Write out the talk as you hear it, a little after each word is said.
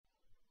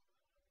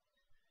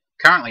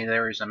Currently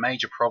there is a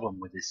major problem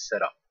with this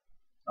setup.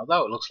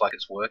 Although it looks like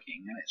it's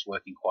working, and it's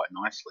working quite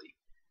nicely,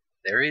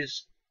 there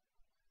is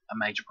a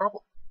major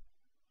problem.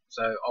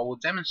 So I will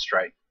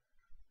demonstrate.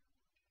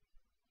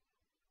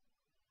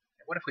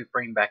 What if we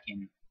bring back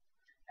in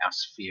our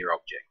sphere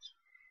object?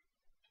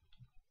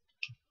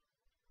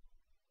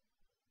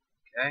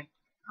 Okay,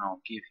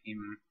 I'll give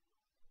him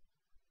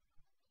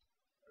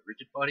a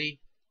rigid body,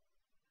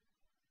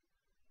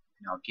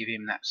 and I'll give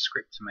him that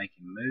script to make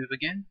him move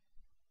again.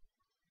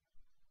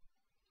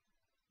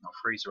 I'll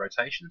freeze the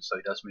rotation so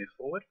he does move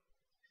forward.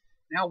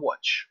 Now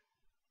watch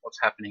what's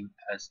happening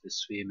as the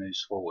sphere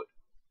moves forward.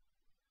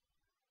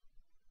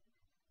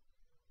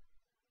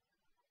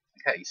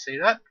 Okay, you see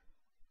that?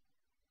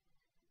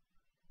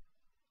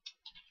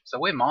 So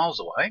we're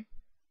miles away.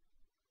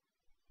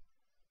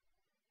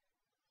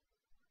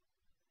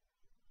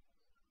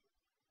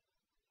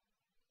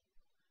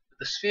 But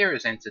the sphere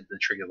has entered the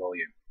trigger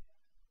volume,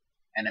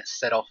 and it's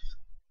set off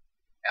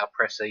our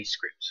press E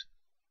script.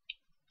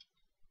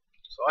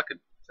 So I could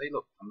see,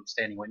 look, I'm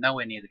standing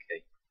nowhere near the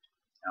key,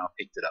 and I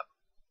picked it up.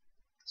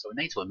 So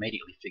we need to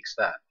immediately fix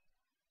that.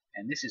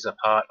 And this is a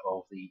part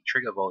of the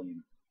trigger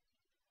volume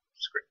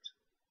script.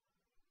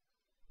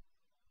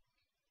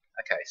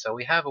 Okay, so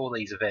we have all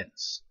these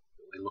events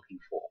that we're looking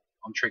for.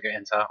 On trigger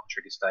enter, on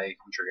trigger stay,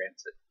 on trigger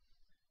enter.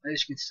 And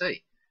as you can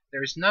see,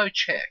 there is no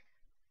check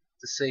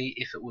to see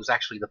if it was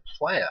actually the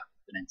player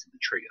that entered the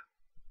trigger.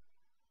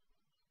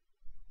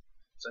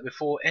 So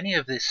before any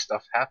of this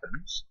stuff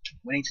happens,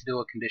 we need to do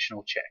a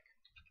conditional check.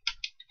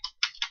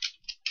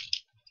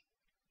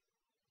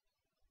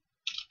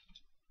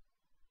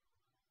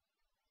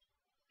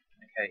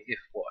 Okay, if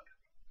what?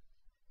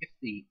 If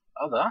the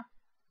other,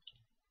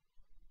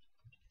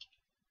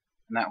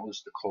 and that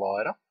was the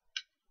collider,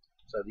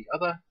 so the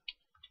other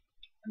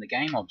and the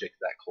game object of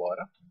that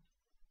collider,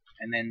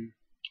 and then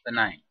the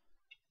name.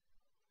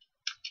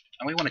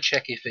 And we want to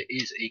check if it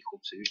is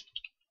equal to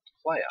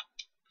player.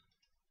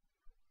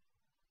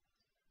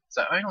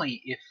 So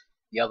only if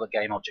the other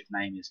game object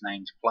name is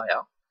named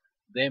player,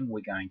 then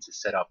we're going to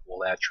set up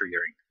all our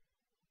triggering.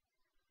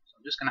 So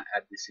I'm just going to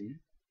add this in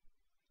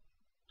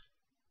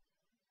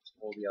to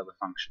all the other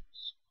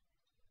functions.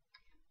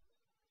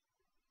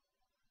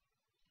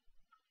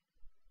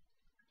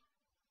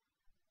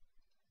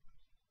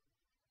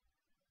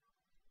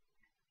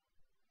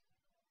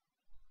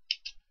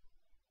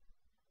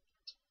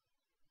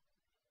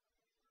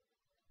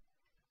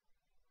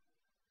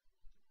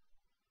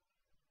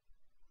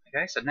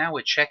 Okay, so now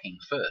we're checking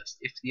first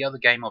if the other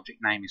game object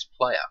name is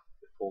player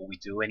before we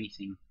do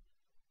anything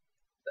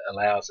that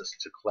allows us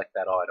to collect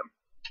that item.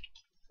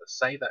 So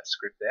save that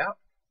script out.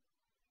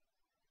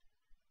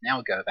 Now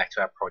we'll go back to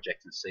our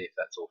project and see if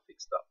that's all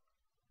fixed up.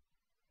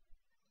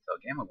 So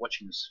again, we're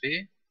watching the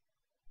sphere.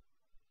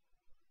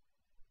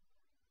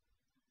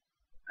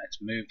 It's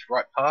moved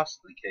right past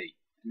the key.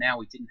 And now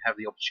we didn't have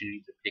the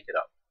opportunity to pick it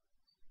up.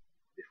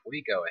 If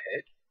we go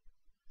ahead,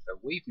 so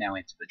we've now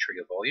entered the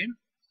trigger volume,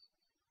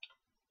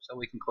 so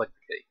we can collect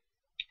the key.